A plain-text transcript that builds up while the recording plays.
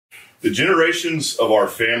The generations of our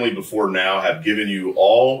family before now have given you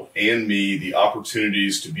all and me the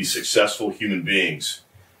opportunities to be successful human beings.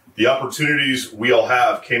 The opportunities we all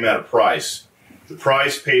have came at a price. The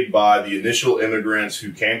price paid by the initial immigrants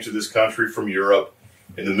who came to this country from Europe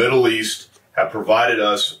and the Middle East have provided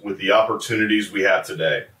us with the opportunities we have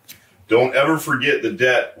today. Don't ever forget the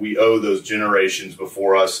debt we owe those generations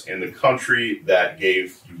before us and the country that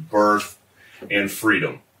gave you birth and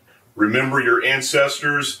freedom. Remember your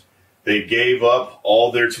ancestors. They gave up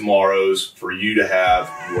all their tomorrows for you to have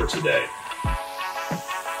your today.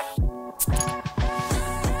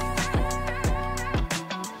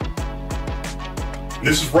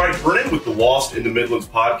 This is Wright Brennan with the Lost in the Midlands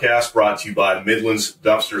podcast, brought to you by Midlands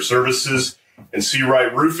Dumpster Services and C.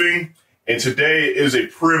 Wright Roofing. And today it is a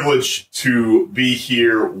privilege to be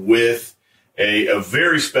here with a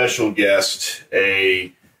very special guest,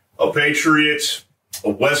 a Patriot, a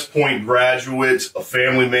West Point graduate, a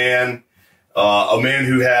family man, a man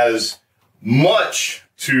who has much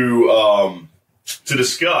to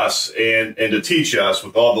discuss and to teach us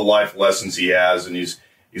with all the life lessons he has. And he's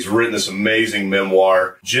written this amazing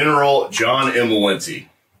memoir, General John M. Lenti.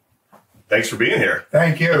 Thanks for being here.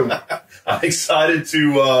 Thank you. I'm excited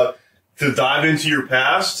to dive into your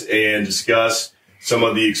past and discuss some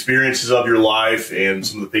of the experiences of your life and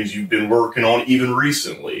some of the things you've been working on even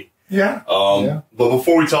recently. Yeah. But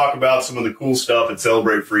before we talk about some of the cool stuff at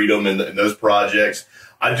Celebrate Freedom and those projects,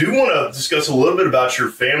 I do want to discuss a little bit about your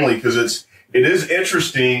family, because it is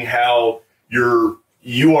interesting how you're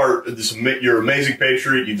an amazing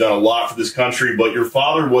patriot. You've done a lot for this country, but your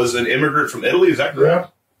father was an immigrant from Italy. Is that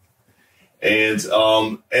correct? Yeah.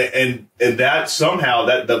 And that somehow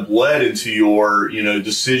that bled into your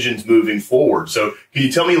decisions moving forward. So can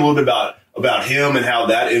you tell me a little bit about him and how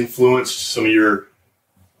that influenced some of your?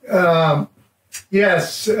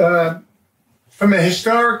 Yes. From a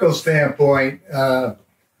historical standpoint,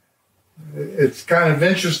 it's kind of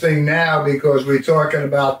interesting now because we're talking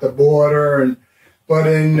about the border, but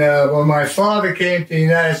when my father came to the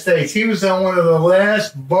United States, he was on one of the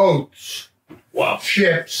last boats,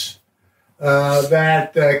 ships,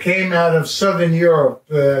 that came out of Southern Europe.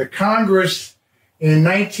 Congress in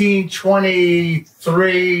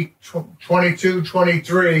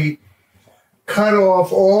 1923 cut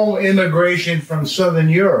off all immigration from Southern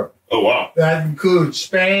Europe. Oh, wow. That includes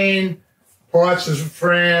Spain, parts of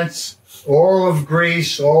France, all of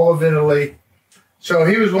Greece, all of Italy. So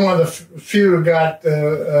he was one of the few who got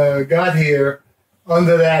here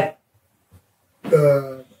under that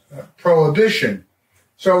prohibition.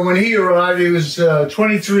 So when he arrived, he was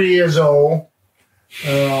 23 years old,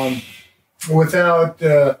 could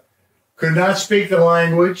not speak the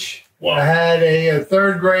language. Wow. I had a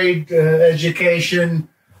third grade education.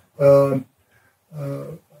 It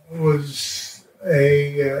was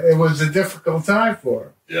a difficult time for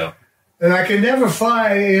him. Yeah. And I could never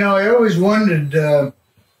find, I always wondered,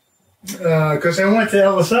 because I went to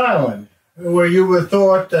Ellis Island, where you were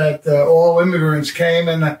thought that all immigrants came,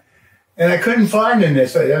 and I couldn't find him there.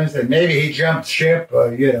 So I said, maybe he jumped ship, or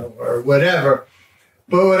whatever.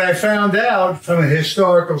 But what I found out from a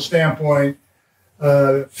historical standpoint,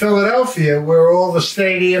 Philadelphia, where all the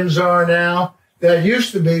stadiums are now, that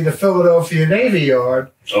used to be the Philadelphia Navy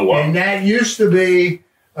Yard. Oh, wow. And that used to be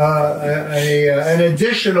an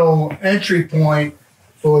additional entry point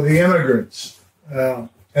for the immigrants. And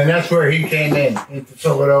that's where he came into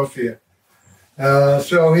Philadelphia.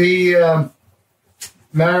 So he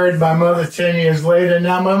married my mother 10 years later.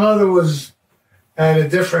 Now, my mother had a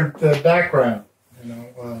different background,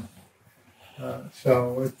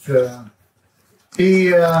 so it's... He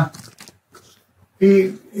had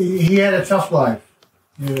a tough life.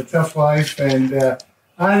 He had a tough life, and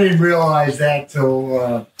I didn't realize that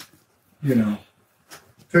till you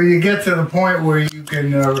get to the point where you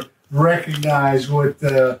can recognize what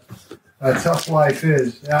a tough life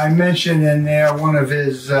is. I mentioned in there one of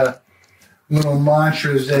his little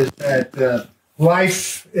mantras is that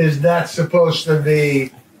life is not supposed to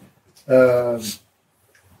be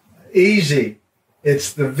easy.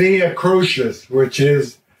 It's the Via Crucis, which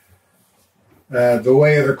is the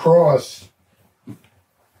way of the cross.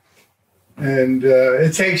 And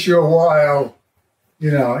it takes you a while,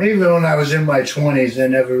 even when I was in my 20s, I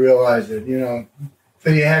never realized it,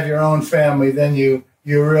 Till you have your own family, then you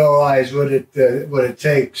realize what it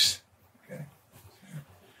takes. Okay.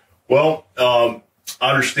 Well, I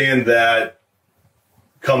understand that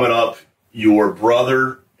coming up, your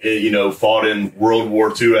brother fought in World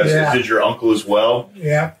War II, as did your uncle as well.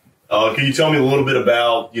 Yeah. Can you tell me a little bit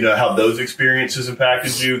about, how those experiences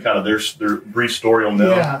impacted you, kind of their brief story on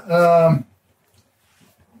them? Yeah.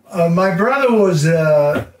 My brother was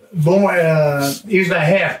born. He's a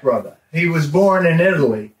half brother. He was born in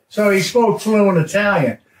Italy, so he spoke fluent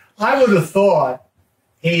Italian. I would have thought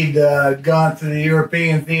he'd gone to the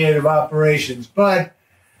European theater of operations, but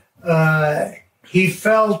he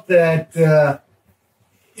felt that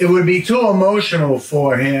it would be too emotional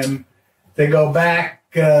for him to go back,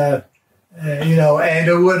 and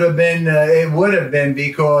it would have been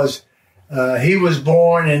because he was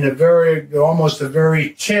born in almost the very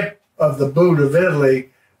tip of the boot of Italy,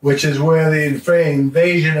 which is where the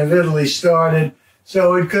invasion of Italy started.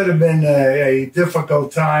 So it could have been a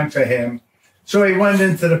difficult time for him. So he went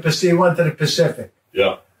to the Pacific.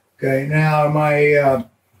 Yeah. Okay. Now my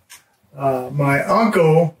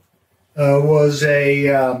uncle was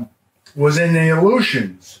in the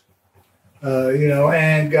Aleutians,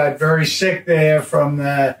 and got very sick there and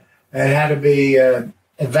had to be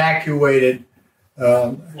evacuated.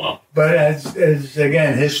 Wow. But as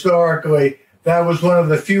again, historically, that was one of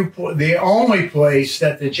the only place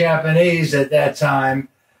that the Japanese at that time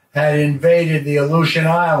had invaded the Aleutian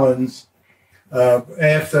Islands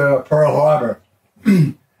after Pearl Harbor.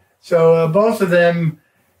 So both of them.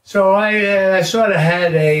 So I sort of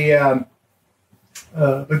had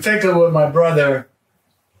particularly with my brother,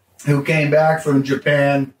 who came back from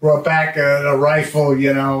Japan, brought back a rifle,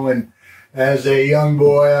 and as a young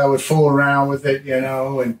boy, I would fool around with it,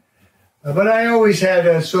 but I always had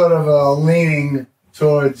a sort of a leaning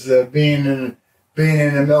towards being in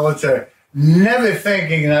the military. Never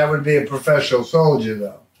thinking I would be a professional soldier,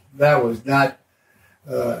 though. That was not.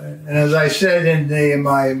 And as I said in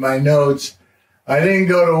my notes, I didn't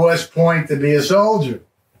go to West Point to be a soldier.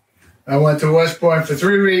 I went to West Point for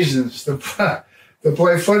 3 reasons: to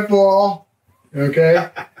play football, okay,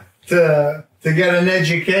 to get an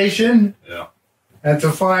education, yeah, and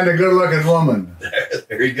to find a good-looking woman.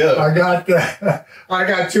 There you go. I got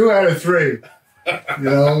 2 out of 3,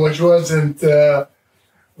 which wasn't not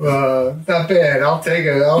bad. I'll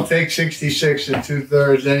take 66 and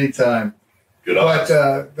 2/3 anytime. Good. But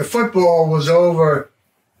the football was over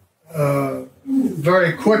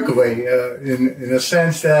very quickly, in a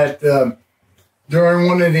sense that during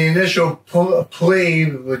one of the initial plea,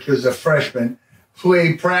 which was a freshman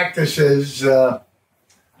plea practices, I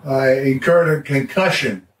incurred a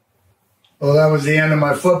concussion. Well, that was the end of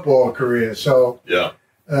my football career. So yeah.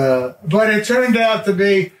 But it turned out to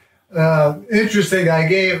be interesting. I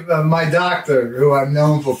gave my doctor, who I've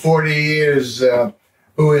known for 40 years,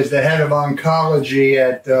 who is the head of oncology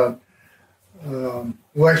at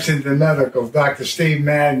Lexington Medical, Dr. Steve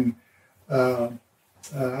Madden.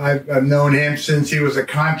 I've known him since he was a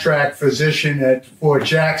contract physician at Fort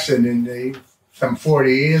Jackson some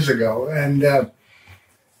 40 years ago. And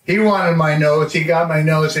he wanted my notes. He got my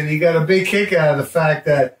notes, and he got a big kick out of the fact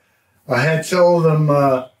that I had told him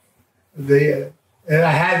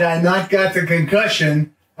had I not got the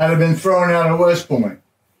concussion, I'd have been thrown out of West Point.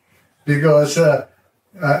 Because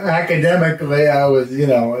academically, I was,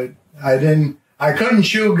 I couldn't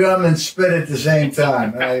chew gum and spit at the same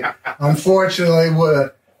time. I unfortunately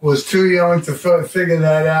was too young to figure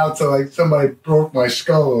that out till somebody broke my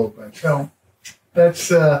skull open. So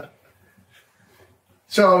that's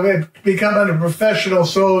so becoming a professional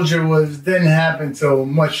soldier didn't happen till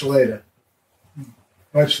much later.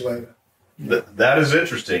 Much later. That is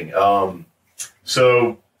interesting.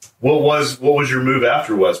 So what was your move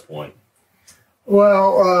after West Point?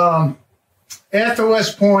 Well, after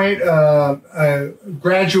West Point, I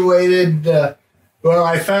graduated. I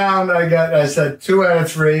said 2 out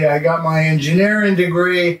of 3. I got my engineering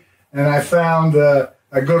degree, and I found a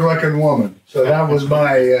good-looking woman. So that was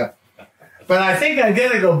my. But I think I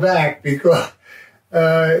got to go back because,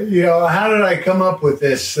 how did I come up with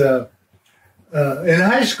this? In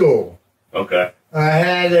high school. Okay. I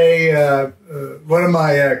had one of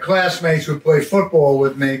my classmates who played football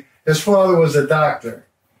with me. His father was a doctor,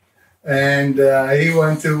 and he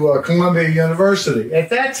went to Columbia University. At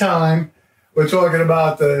that time, we're talking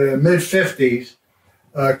about the mid-'50s,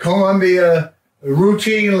 Columbia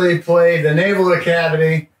routinely played the Naval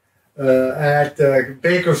Academy at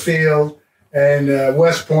Baker Field and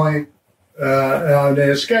West Point on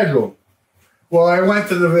their schedule. Well, I went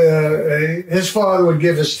to his father would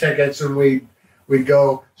give us tickets, and we'd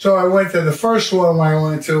go. So I went to the first one I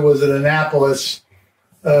went to was at Annapolis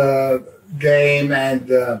game, and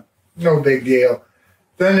no big deal.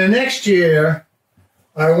 Then the next year,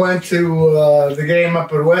 I went to the game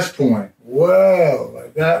up at West Point. Well,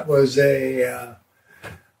 that was an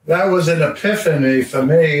epiphany for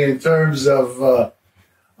me in terms of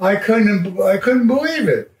I couldn't believe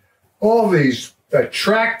it. All these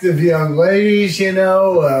attractive young ladies,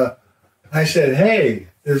 I said, hey,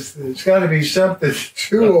 there's got to be something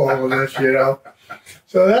to all of this, you know.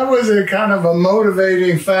 So that was a kind of a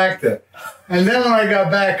motivating factor. And then when I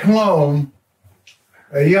got back home,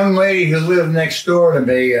 a young lady who lived next door to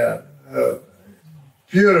me, a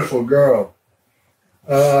beautiful girl.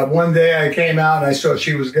 One day I came out and I saw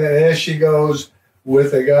she was there. She goes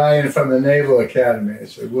with a guy from the Naval Academy. I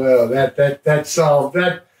said, "Well, that solved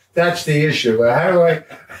that. That's the issue. How do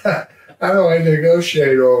I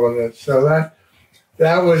negotiate all of this?" So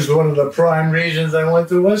that was one of the prime reasons I went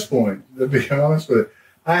to West Point. To be honest with you,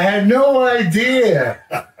 I had no idea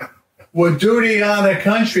what duty honor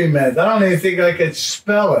country meant. I don't even think I could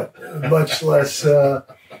spell it, much less know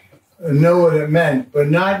what it meant. But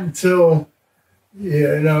not until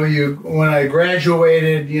when I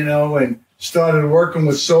graduated, and started working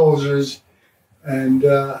with soldiers, and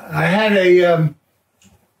I had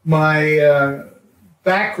my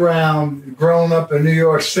background growing up in New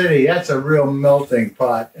York City. That's a real melting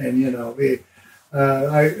pot, and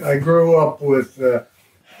I grew up with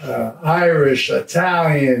Irish,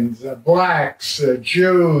 Italians, blacks,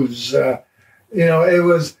 Jews. It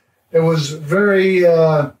was very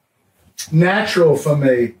natural for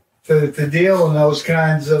me to deal in those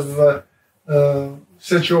kinds of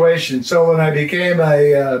situations. So when I became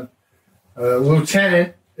a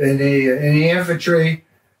lieutenant in the infantry,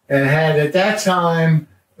 and had at that time,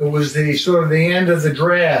 it was the sort of the end of the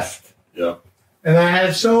draft. Yeah. And I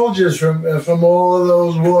had soldiers from all of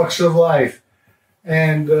those walks of life,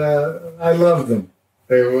 and I loved them.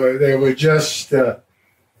 They were just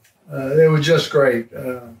great.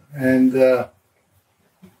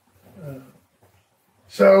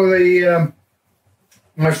 So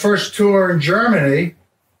my first tour in Germany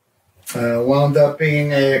wound up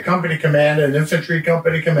being a company commander, an infantry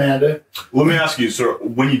company commander. Let me ask you, sir,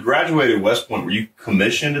 when you graduated West Point, were you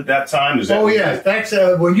commissioned at that time? Yes. That's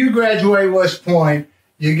when you graduate West Point,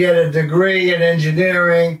 you get a degree in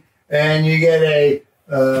engineering, and you get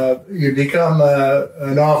you become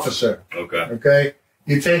an officer. Okay. Okay.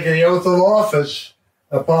 You take the oath of office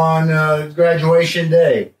upon graduation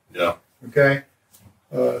day. Yeah. Okay.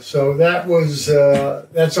 So that was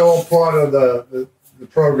that's all part of the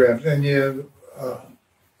program.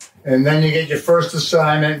 And then you get your first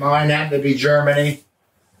assignment. Mine happened to be Germany,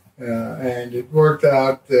 and it worked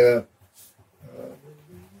out that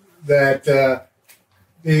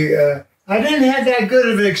I didn't have that good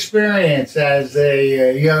of an experience as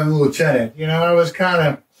a young lieutenant. I was kind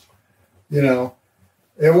of, it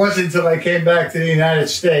wasn't until I came back to the United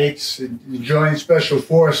States and joined Special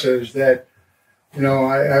Forces that,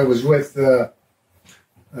 I was with,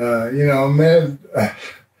 men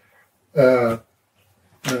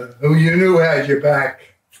who you knew had your back.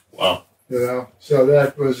 Wow. So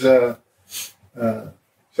that was, so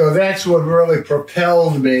that's what really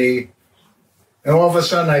propelled me. And all of a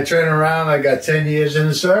sudden I turn around, I got 10 years in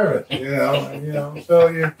the service,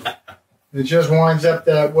 so it just winds up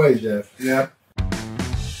that way, Jeff. Yeah.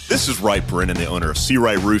 This is Wright Brennan, the owner of C.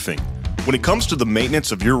 Wright Roofing. When it comes to the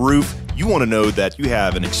maintenance of your roof, you want to know that you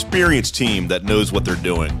have an experienced team that knows what they're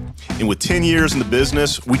doing. And with 10 years in the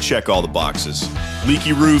business, we check all the boxes.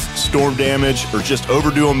 Leaky roof, storm damage, or just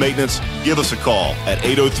overdue on maintenance, give us a call at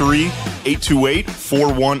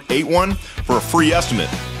 803-828-4181 for a free estimate.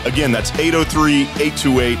 Again, that's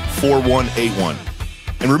 803-828-4181.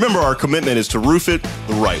 And remember, our commitment is to roof it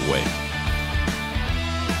the right way.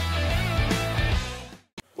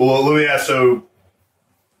 Well, let me ask, so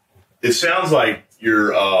it sounds like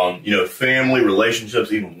your, family,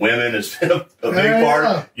 relationships, even women has been a big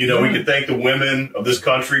part. We can thank the women of this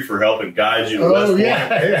country for helping guide you to West Point.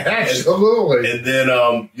 Yeah, absolutely. And then,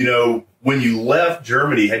 when you left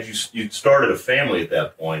Germany, you started a family at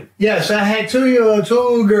that point? Yes, I had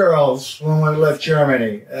two girls when I left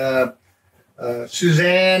Germany,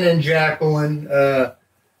 Suzanne and Jacqueline. So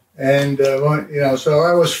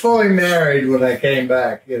I was fully married when I came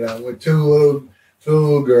back, with two little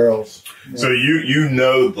girls. So you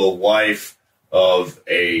know the life of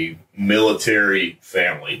a military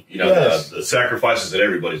family, yes. the sacrifices that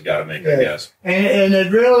everybody's got to make, I guess. And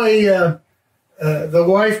it really, the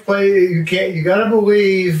wife you got to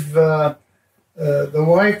believe the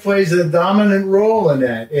wife plays a dominant role in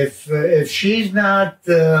that. If she's not,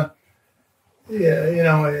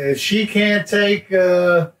 if she can't take,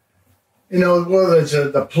 whether it's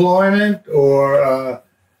a deployment or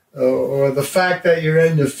the fact that you're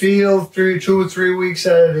in the field 2 or 3 weeks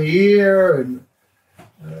out of the year, and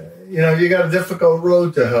you got a difficult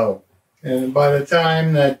road to hoe. And by the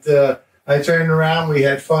time that I turned around, we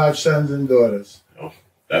had 5 sons and daughters. Oh,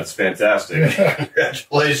 that's fantastic!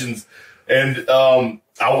 Congratulations. And I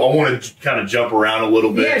want to kind of jump around a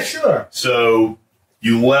little bit. Yeah, sure. So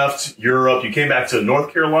you left Europe. You came back to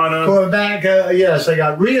North Carolina. Going back, yes, I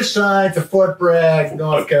got reassigned to Fort Bragg,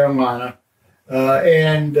 North Carolina,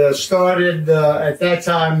 and started at that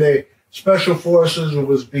time. The Special Forces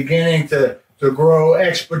was beginning to grow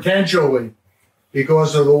exponentially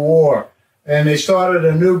because of the war, and they started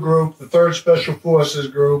a new group, the 3rd Special Forces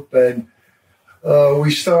Group, and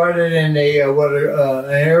we started in an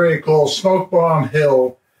area called Smoke Bomb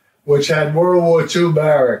Hill, which had World War II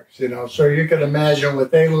barracks, so you can imagine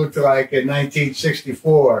what they looked like in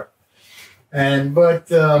 1964. And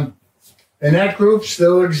that group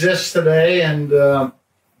still exists today, and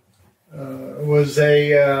was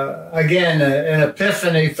again an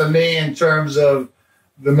epiphany for me in terms of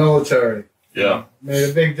the military. Yeah, made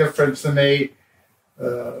a big difference to me.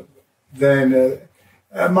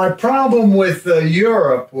 My problem with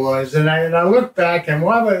Europe was, and I look back, and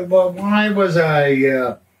why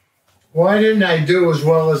didn't I do as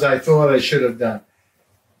well as I thought I should have done?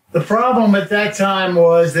 The problem at that time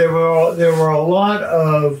was there were a lot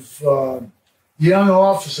of young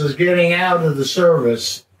officers getting out of the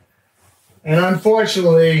service, and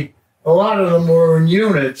unfortunately, a lot of them were in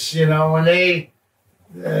units, and they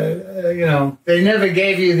never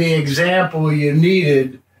gave you the example you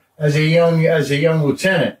needed as a young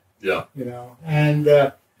lieutenant. Yeah. And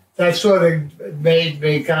that sort of made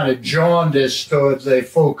me kind of jaundiced towards a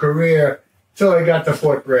full career till I got to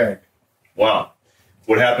Fort Bragg. Wow.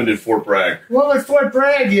 What happened at Fort Bragg? Well, at Fort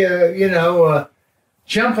Bragg,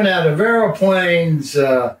 jumping out of airplanes,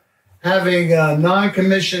 having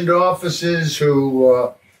non-commissioned officers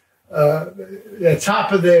who at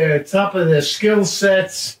top of their skill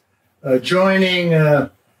sets, joining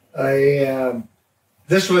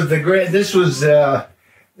this was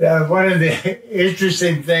one of the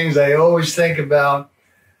interesting things I always think about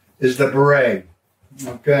is the beret.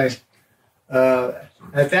 Okay,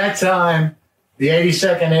 at that time, the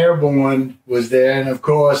 82nd Airborne was there, and of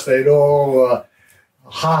course they'd all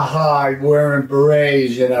wearing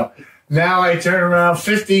berets. Now I turn around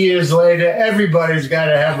 50 years later, everybody's got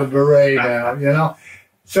to have a beret now.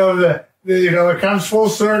 So it comes full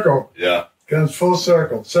circle. Yeah, it comes full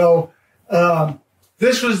circle. So.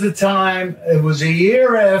 This was the time, it was a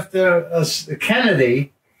year after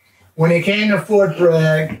Kennedy, when he came to Fort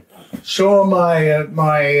Bragg, saw my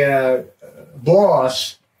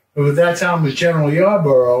boss, who at that time was General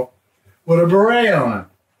Yarborough, with a beret on.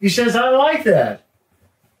 He says, I like that.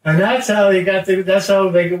 And that's how we got the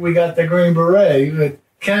Green Beret. But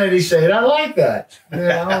Kennedy said, I like that.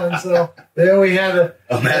 And so there we had it.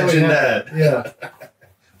 Imagine that. Yeah.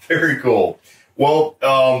 Very cool. Well,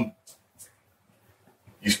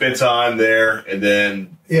 you spent time there, and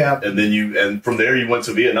then from there you went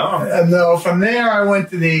to Vietnam. No, from there I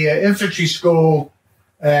went to the infantry school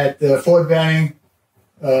at Fort Benning.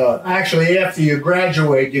 Actually, after you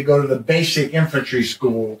graduate, you go to the basic infantry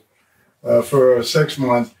school for 6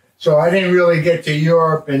 months. So I didn't really get to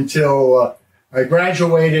Europe until I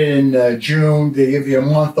graduated in June. They give you a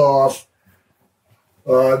month off.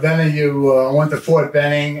 Then you went to Fort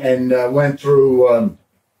Benning and went through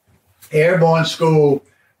airborne school,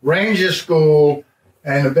 Ranger School,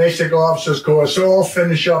 and the Basic Officers Course, all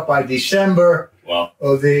finish up by December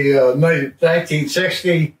of the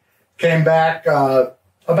 1960. Came back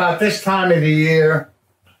about this time of the year,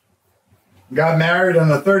 got married on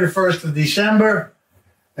the 31st of December,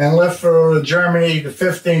 and left for Germany the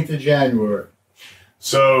 15th of January.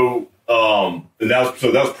 So, that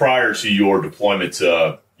was prior to your deployment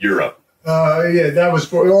to Europe. That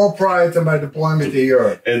was all prior to my deployment to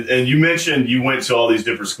Europe. And you mentioned you went to all these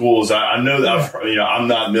different schools. I know that I'm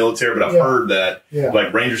not military, but I've heard that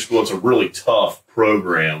like Ranger School, it's a really tough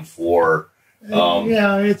program for. Probably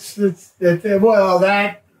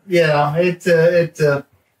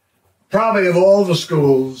of all the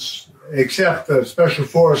schools except the Special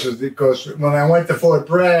Forces, because when I went to Fort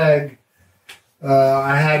Bragg,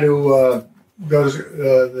 I had to go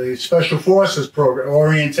to the Special Forces program,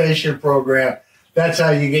 orientation program. That's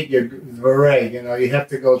how you get your beret. You have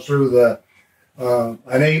to go through an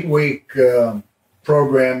 8-week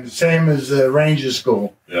program, the same as Ranger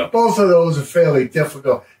School. Yeah. Both of those are fairly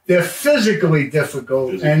difficult. They're physically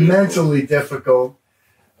difficult and mentally difficult.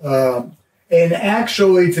 And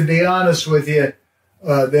actually, to be honest with you,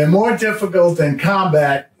 they're more difficult in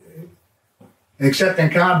combat, except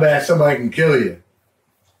in combat somebody can kill you.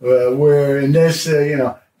 Where in this,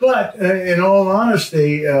 but in all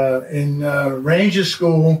honesty, in Ranger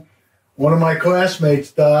School, one of my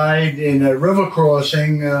classmates died in a river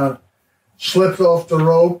crossing, slipped off the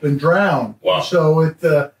rope and drowned. Wow. So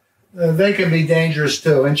they can be dangerous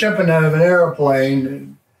too. And jumping out of an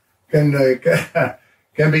airplane can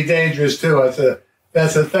be dangerous too.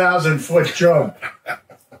 That's a 1,000-foot jump.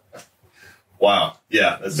 Wow.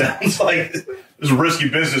 Yeah, that sounds like it's a risky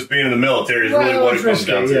business being in the military is really what it comes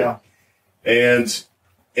down to. Yeah.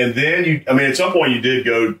 And then you, I mean, at some point you did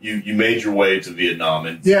go, you made your way to Vietnam.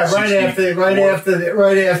 And right after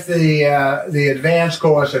the advanced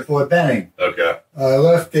course at Fort Benning. Okay. I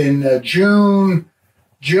left in June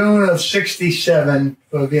of '67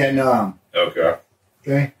 for Vietnam. Okay.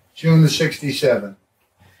 Okay. June of '67.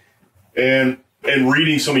 And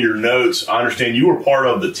reading some of your notes, I understand you were part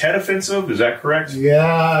of the Tet Offensive. Is that correct?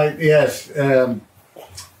 Yeah. Yes.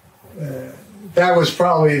 That was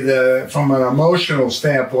probably from an emotional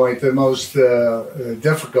standpoint, the most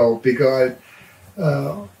difficult, because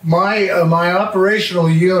my operational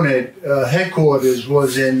unit headquarters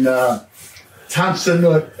was in Tan Son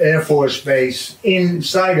Nhut Air Force Base in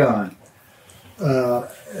Saigon,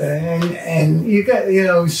 and you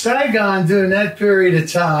got Saigon during that period of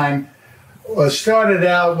time started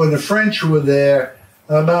out when the French were there.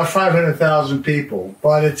 About 500,000 people.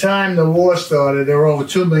 By the time the war started, there were over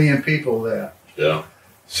 2 million people there. Yeah.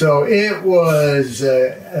 So it was,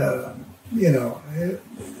 it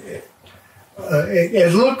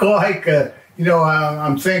looked like,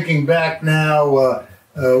 I'm thinking back now,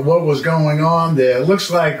 what was going on there. It looks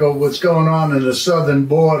like what's going on in the southern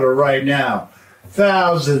border right now.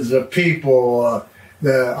 Thousands of people,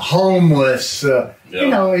 the homeless,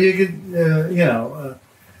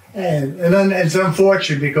 and then it's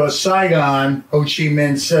unfortunate because Saigon, Ho Chi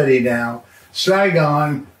Minh City now,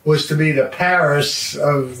 Saigon was to be the Paris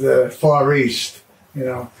of the Far East.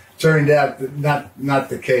 Turned out not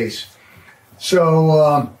the case.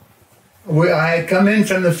 So I had come in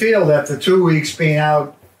from the field after 2 weeks being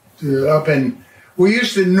out up in. We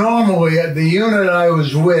used to normally, the unit I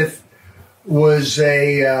was with was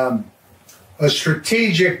a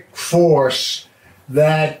strategic force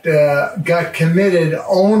that got committed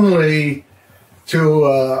only to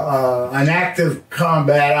an active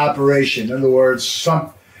combat operation. In other words,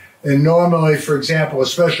 and normally, for example, a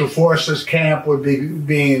special forces camp would be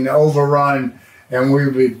being overrun, and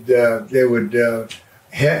they would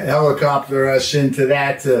helicopter us into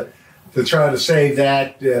that to try to save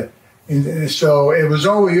that. And so it was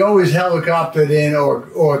always helicoptered in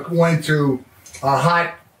or went to a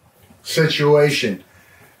hot situation.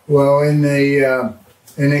 Well, in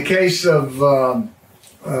the case of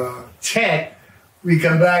Tet, we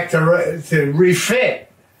come back to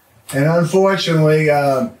refit, and unfortunately,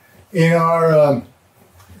 in our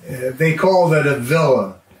they called it a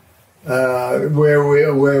villa where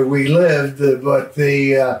we lived, but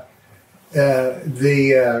a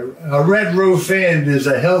Red Roof Inn is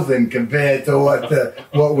a Hilton compared to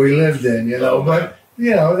what we lived in, But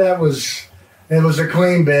it was a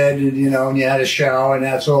clean bed, and you had a shower, and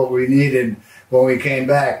that's all we needed when we came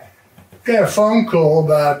back. Got a phone call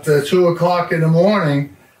about 2 o'clock in the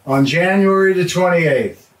morning on January the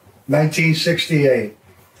 28th, 1968.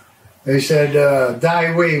 They said,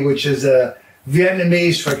 Dai Huy, which is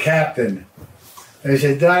Vietnamese for captain. They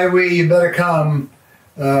said, Dai Huy, you better come.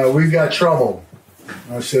 We've got trouble.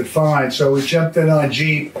 I said, fine. So we jumped in on a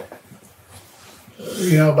Jeep.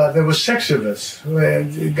 But there was 6 of us.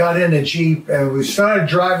 We got in a Jeep and we started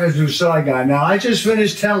driving through Saigon. Now, I just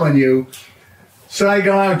finished telling you,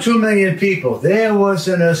 Saigon, 2 million people. There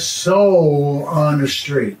wasn't a soul on the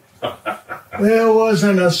street. There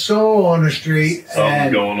wasn't a soul on the street.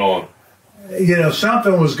 Something going on.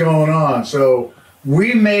 Something was going on. So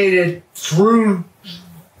we made it through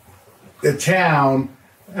the town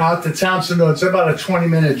out to Tan Son Nhut. It's about a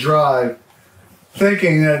 20-minute drive,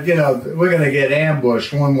 thinking that, we're going to get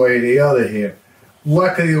ambushed one way or the other here.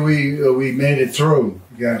 Luckily, we made it through.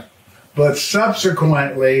 Okay? But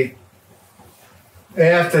subsequently,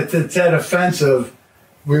 after the Tet Offensive,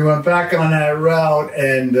 we went back on that route,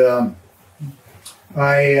 and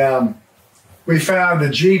we found a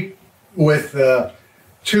Jeep with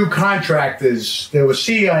 2 contractors. There were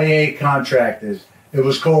CIA contractors. It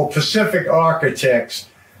was called Pacific Architects.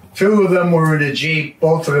 2 of them were in a Jeep.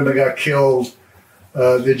 Both of them got killed.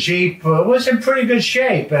 The Jeep was in pretty good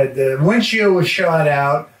shape. The windshield was shot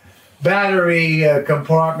out. Battery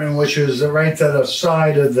compartment, which was right to the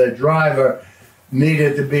side of the driver,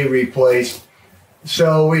 needed to be replaced.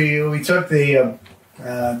 So we took the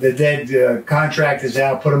dead contractors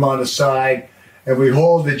out, put them on the side, and we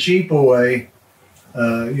hauled the Jeep away.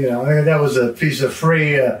 That was a piece of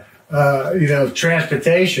free,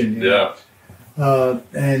 transportation. Yeah.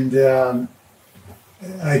 And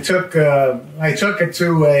I took it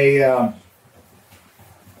to a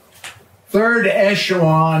 3rd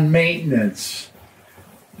echelon maintenance.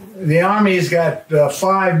 The Army's got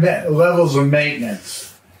 5 levels of maintenance.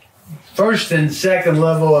 first and second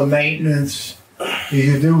level of maintenance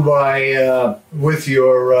you do by with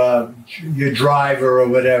your driver or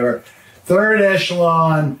whatever. Third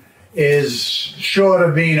echelon is short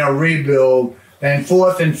of being a rebuild, and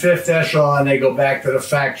fourth and fifth echelon they go back to the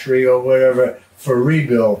factory or whatever for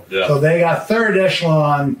rebuild. Yeah. So they got third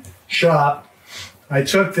echelon shop. I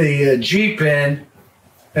took the Jeep in,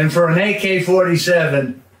 and for an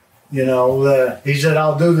AK-47, you know, he said,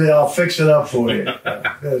 "I'll do that. I'll fix it up for you."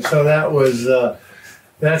 So that was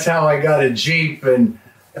that's how I got a Jeep, and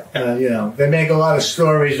you know, they make a lot of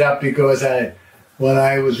stories up because when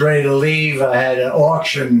I was ready to leave, I had to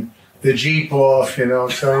auction the Jeep off, you know.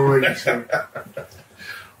 So,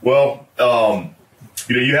 well,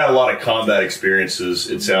 you know, you had a lot of combat experiences.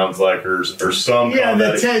 It sounds like, or some. Yeah,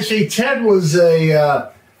 Ted was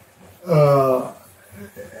the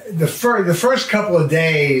first couple of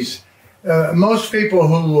days. Most people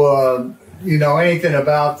who you know anything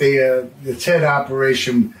about the Ted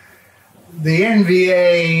operation, the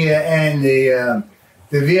NVA and the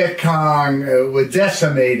Viet Cong were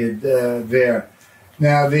decimated there.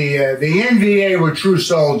 Now the NVA were true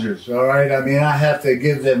soldiers. All right, I mean I have to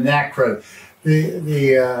give them that credit.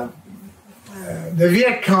 The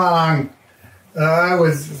Viet Cong, I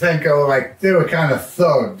would think of like they were kind of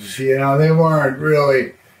thugs. You know, they weren't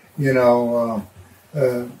really, you know.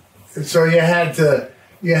 So you had to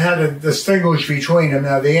distinguish between them.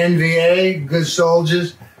 Now the NVA, good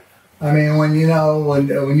soldiers. I mean, when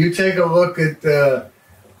you take a look at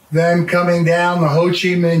them coming down the Ho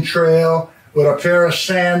Chi Minh Trail with a pair of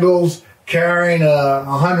sandals, carrying a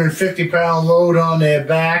 150-pound load on their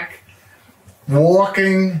back,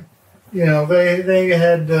 walking, you know, they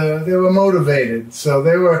were motivated. So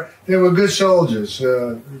they were good soldiers,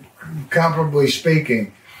 comparably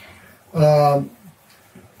speaking.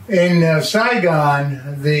 In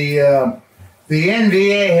Saigon, the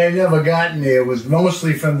NVA had never gotten there. It was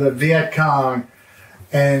mostly from the Viet Cong,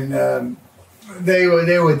 and they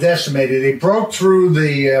were decimated. They broke through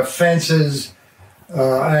the fences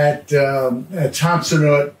at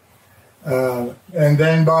Thompsonut, and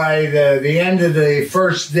then by the end of the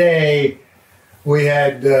first day, we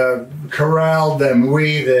had corralled them.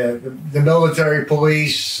 We, the military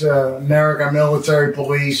police, American military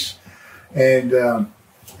police, and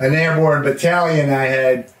an airborne battalion I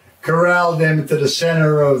had, corralled them to the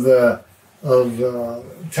center of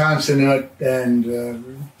Thompsonut, and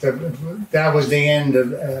that was the end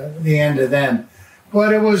of them.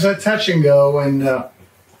 But it was a touch and go, and the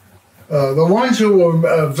ones who were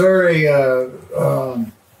very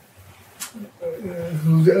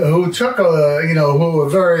who were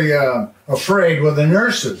very afraid were the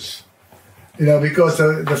nurses, you know, because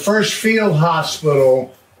the first field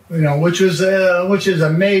hospital, you know, which is a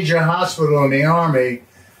major hospital in the Army,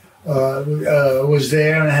 was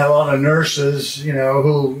there and had a lot of nurses, you know,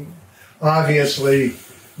 who obviously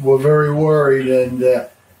were very worried, and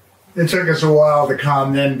it took us a while to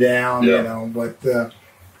calm them down, you know. But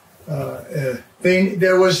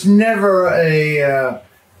there was never a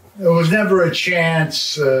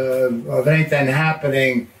chance of anything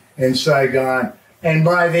happening in Saigon. And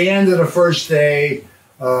by the end of the first day,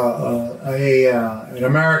 an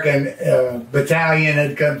American battalion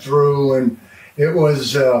had come through, and it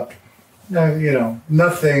was, you know,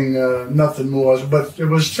 nothing more. But it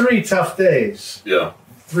was 3 tough days. Yeah.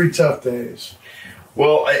 3 tough days.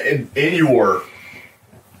 Well, in your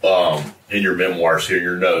memoirs here,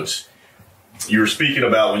 your notes, you were speaking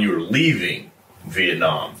about when you were leaving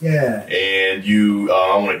Vietnam. Yeah. And you,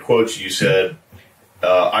 I want to quote you, you said,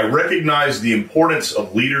 I recognize the importance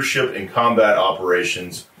of leadership in combat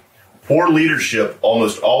operations. Poor leadership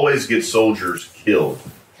almost always gets soldiers killed.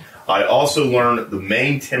 I also learned the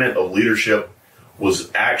main tenet of leadership was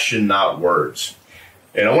action, not words.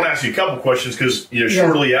 And I want to ask you a couple questions because, you know,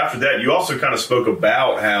 shortly after that, you also kind of spoke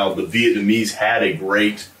about how the Vietnamese had a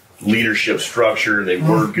great leadership structure and they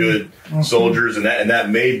were good soldiers, and that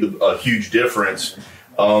made a huge difference.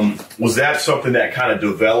 Was that something that kind of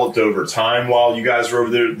developed over time while you guys were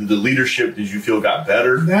over there? The leadership, did you feel got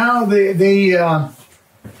better? Now the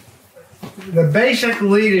basic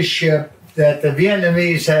leadership that the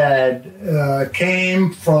Vietnamese had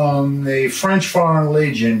came from the French Foreign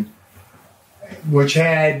Legion, which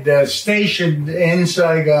had stationed in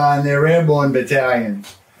Saigon their airborne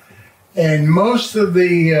battalions. And most of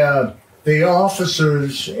the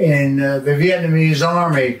officers in the Vietnamese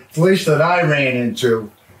army, at least that I ran into,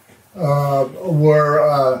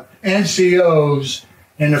 were NCOs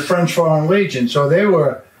in the French Foreign Legion. So they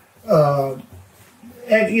were,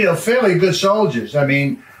 you know, fairly good soldiers. I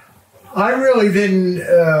mean, I really didn't,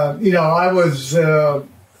 you know, I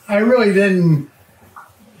really didn't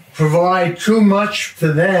provide too much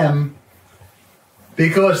to them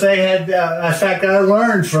because they had, in fact, I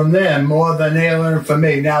learned from them more than they learned from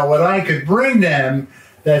me. Now, what I could bring them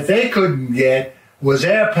that they couldn't get was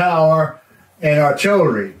air power and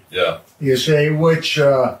artillery. Yeah. You see, which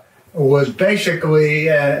was basically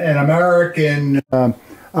an American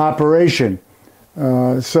operation.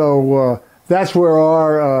 So that's where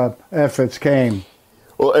our efforts came.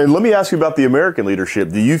 Well, and let me ask you about the American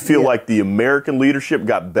leadership. Do you feel like the American leadership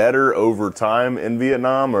got better over time in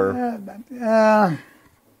Vietnam, or?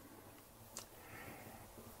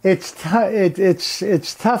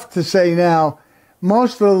 It's tough to say now.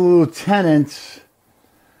 Most of the lieutenants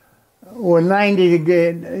were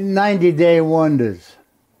 90-day wonders.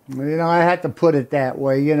 You know, I had to put it that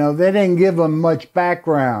way. You know, they didn't give them much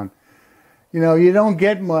background. You know, you don't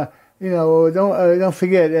get much. You know, don't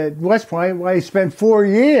forget at West Point, I spent 4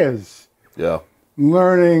 years. Yeah.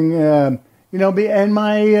 Learning. You know, and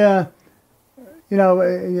my. You know,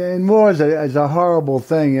 and war is a horrible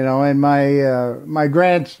thing. You know, and my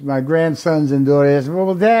grandsons and daughters.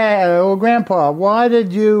 Well, Dad, Grandpa, why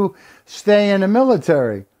did you stay in the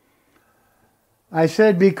military? I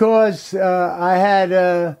said because I had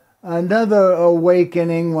another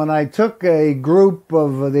awakening when I took a group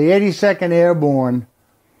of the 82nd Airborne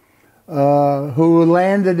who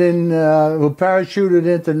landed who parachuted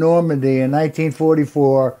into Normandy in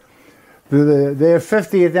 1944 for their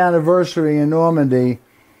 50th anniversary in Normandy,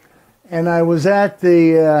 and I was at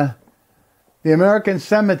the American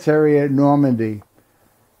Cemetery at Normandy,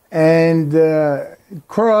 and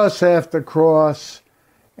cross after cross.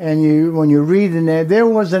 And when you read in there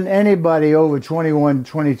wasn't anybody over 21,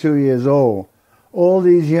 22 years old. All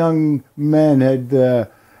these young men had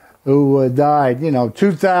who died. You know,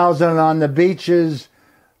 2,000 on the beaches,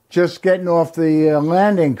 just getting off the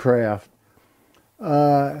landing craft.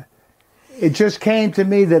 It just came to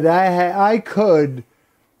me that I could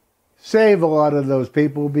save a lot of those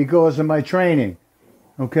people because of my training.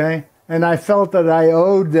 Okay, and I felt that I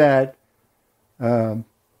owed that to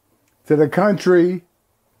the country.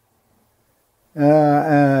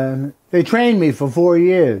 They trained me for 4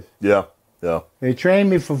 years. Yeah, yeah. They trained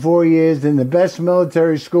me for 4 years in the best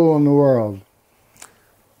military school in the world.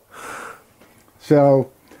 So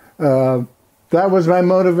that was my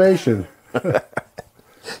motivation.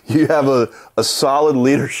 You have a solid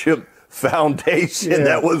leadership foundation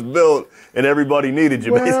that was built, and everybody needed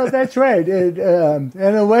you. Well, that's right. And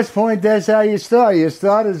at West Point, that's how you start. You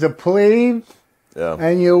start as a plebe,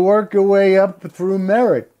 and you work your way up through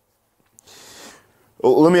merit.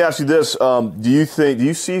 Well, let me ask you this: do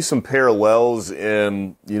you see some parallels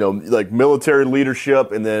in, you know, like military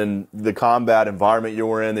leadership and then the combat environment you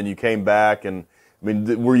were in? Then you came back, and I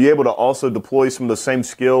mean, were you able to also deploy some of the same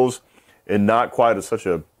skills in not quite such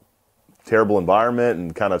a terrible environment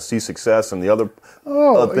and kind of see success and the other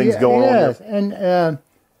things going on? Yes, and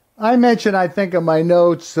I mentioned, I think, in my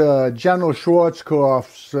notes, General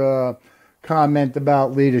Schwarzkopf's comment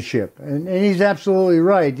about leadership, and he's absolutely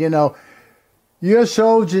right. You know. Your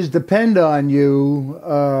soldiers depend on you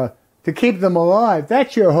to keep them alive.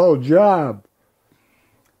 That's your whole job.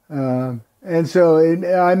 And so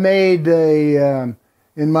I made in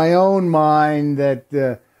my own mind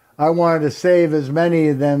that I wanted to save as many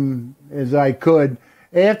of them as I could.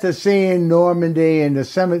 After seeing Normandy and the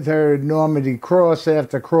cemetery of Normandy cross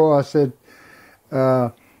after cross, it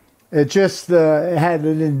just had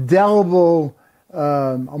an indelible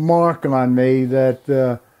mark on me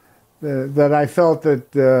that I felt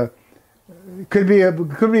that could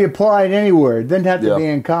be applied anywhere. It didn't have to be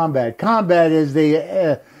in combat. Combat is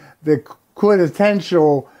the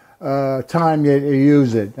quintessential time you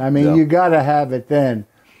use it. I mean, you got to have it then.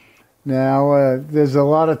 Now, there's a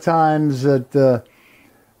lot of times that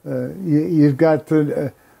you've got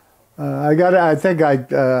to. I think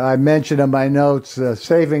I mentioned in my notes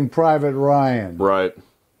Saving Private Ryan. Right.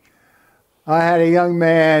 I had a young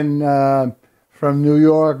man from New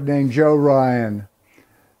York named Joe Ryan.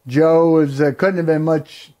 Joe couldn't have been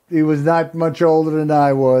much. He was not much older than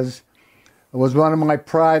I was. Was one of my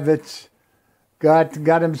privates.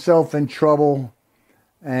 Got himself in trouble,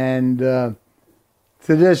 and to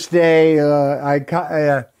this day,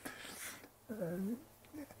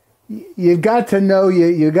 you got to know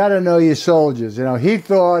your soldiers. You know, he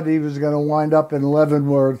thought he was going to wind up in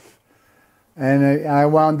Leavenworth, and I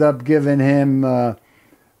wound up giving him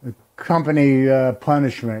company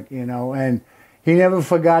punishment. You know, and he never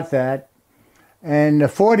forgot that. And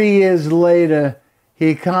 40 years later,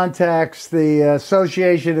 he contacts the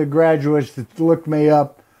Association of Graduates to look me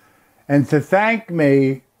up and to thank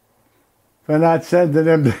me for not sending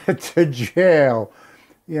him to jail.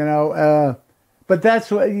 You know, but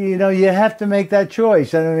that's what, you know, you have to make that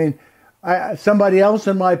choice. And I mean, somebody else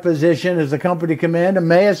in my position as a company commander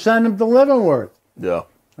may have sent him to Leavenworth. Yeah.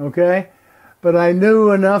 Okay. But I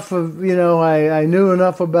knew enough of, you know, I knew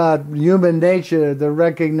enough about human nature to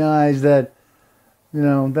recognize that, you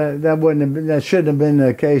know, that wouldn't have been, that shouldn't have been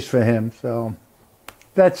the case for him. So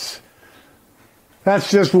that's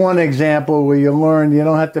just one example where you learn you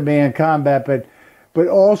don't have to be in combat, but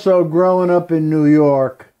also growing up in New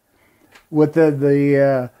York with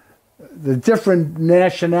the different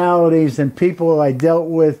nationalities and people I dealt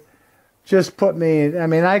with just put me, I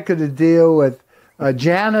mean, I could deal with a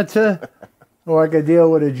janitor or I could deal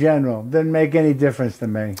with a general. Didn't make any difference to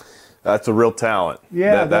me. That's a real talent.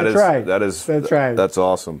 Yeah, that's right. That's right. That's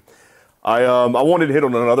awesome. I wanted to hit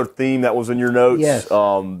on another theme that was in your notes. Yes.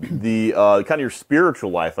 The kind of your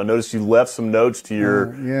spiritual life. I noticed you left some notes to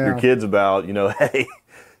your kids about, you know, hey,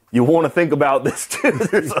 you want to think about this too.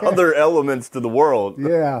 There's other elements to the world.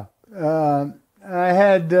 Yeah. I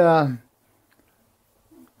had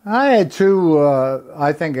two,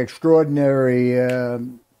 I think, extraordinary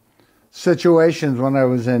situations when I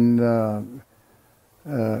was in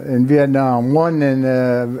Vietnam. One in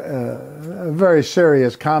a very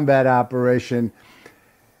serious combat operation.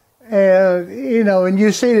 You know, and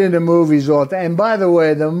you see it in the movies all the time. And by the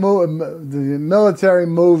way, the military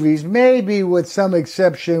movies, maybe with some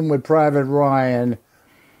exception with Private Ryan,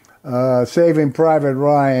 Saving Private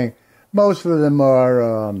Ryan, most of them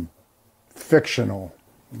are fictional.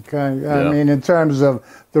 Okay, yeah. I mean, in terms of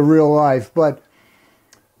the real life, but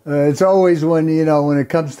it's always when, you know, when it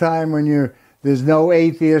comes time when there's no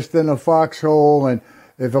atheist in a foxhole, and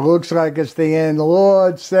if it looks like it's the end,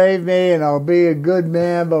 Lord save me and I'll be a good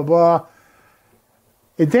man, blah blah.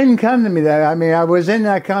 It didn't come to me that. I mean, I was in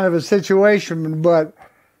that kind of a situation, but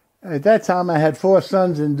at that time I had 4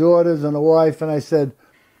 sons and daughters and a wife, and I said,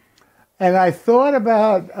 and I thought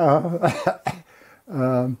about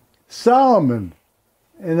Solomon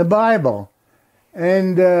in the Bible,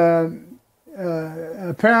 and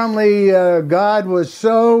apparently God was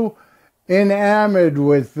so enamored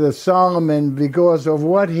with Solomon because of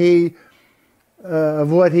what he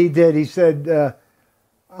did. He said,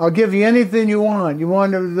 "I'll give you anything you want. You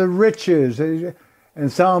want the riches."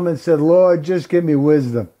 And Solomon said, "Lord, just give me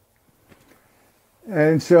wisdom."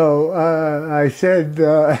 And so I said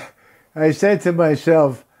to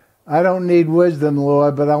myself, "I don't need wisdom,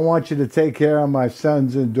 Lord, but I want you to take care of my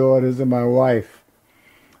sons and daughters and my wife.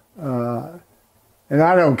 And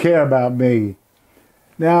I don't care about me."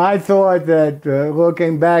 Now, I thought that,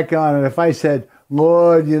 looking back on it, if I said,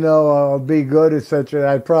 "Lord, you know, I'll be good," etc.,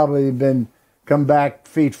 I'd probably come back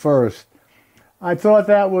feet first. I thought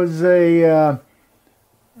that was you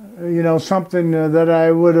know, something that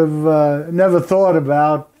I would have never thought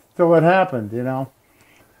about till it happened, you know.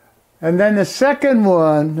 And then the second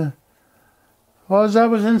one was I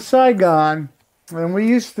was in Saigon, and we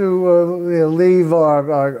used to leave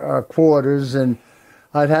our quarters, and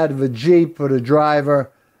I'd had a Jeep with a driver,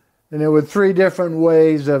 and there were 3 different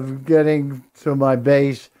ways of getting to my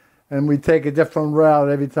base, and we'd take a different route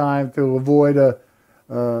every time to avoid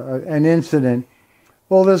an incident.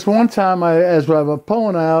 Well, this one time, as I was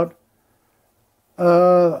pulling out,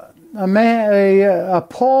 a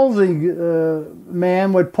palsy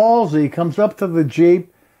man with palsy comes up to the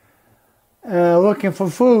Jeep looking for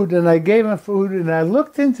food, and I gave him food, and I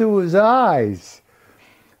looked into his eyes,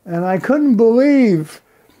 and I couldn't believe,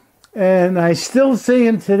 and I still see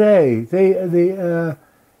him today.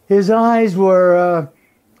 His eyes were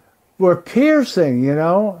piercing, you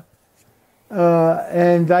know,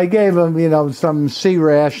 and I gave him, you know, some sea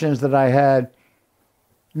rations that I had.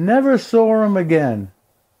 Never saw him again.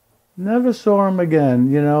 Never saw him again,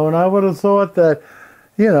 you know, and I would have thought that,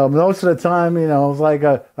 you know, most of the time, you know, it's like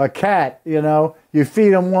a cat, you know. You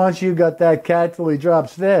feed him once, you got that cat till he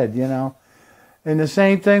drops dead, you know. And the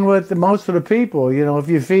same thing with most of the people, you know, if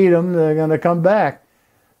you feed them, they're going to come back.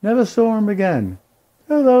 Never saw him again.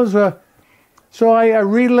 So those were, so I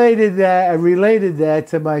related that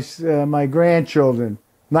to my grandchildren,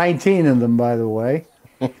 19 of them, by the way,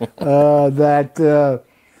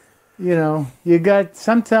 you know,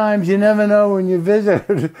 sometimes you never know when you're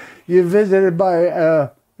visited by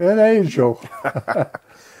an angel.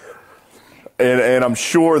 And I'm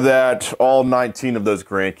sure that all 19 of those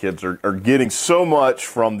grandkids are getting so much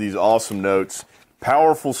from these awesome notes,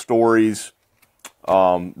 powerful stories,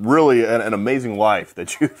 really an amazing life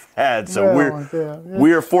that you've had. So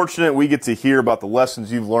we are fortunate we get to hear about the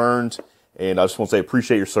lessons you've learned. And I just want to say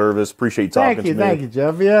appreciate your service, appreciate you talking to me. Thank you,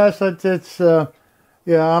 Jeff. Yes,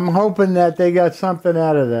 yeah, I'm hoping that they got something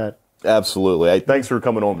out of that. Absolutely. Hey, thanks for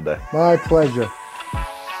coming on today. My pleasure.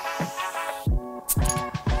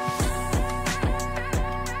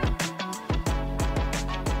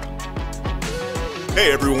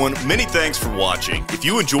 Hey everyone, many thanks for watching. If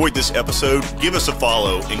you enjoyed this episode, give us a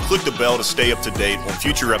follow and click the bell to stay up to date on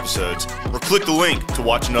future episodes, or click the link to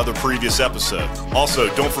watch another previous episode. Also,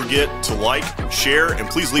 don't forget to like, share, and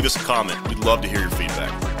please leave us a comment. We'd love to hear your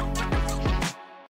feedback.